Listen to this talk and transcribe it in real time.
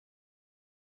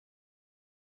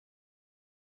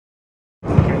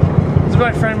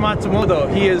my friend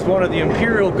Matsumoto. He is one of the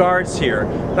Imperial guards here.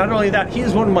 Not only that, he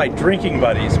is one of my drinking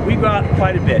buddies. We go out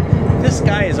quite a bit. This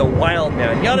guy is a wild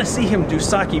man. You ought to see him do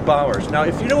sake bombers. Now,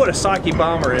 if you know what a sake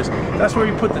bomber is, that's where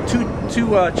you put the two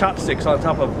chopsticks on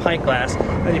top of a pint glass,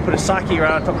 and you put a sake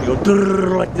around on top, and you go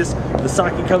like this. The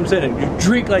sake comes in, and you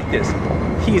drink like this.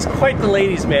 He is quite the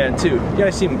ladies' man too. You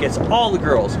gotta see him, gets all the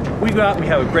girls. We go out and we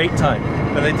have a great time.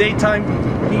 In the daytime,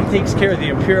 he takes care of the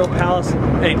Imperial Palace,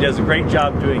 and he does a great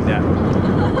job doing that.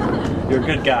 You're a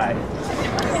good guy.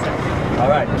 All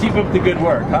right, keep up the good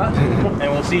work, huh?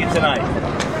 And we'll see you tonight.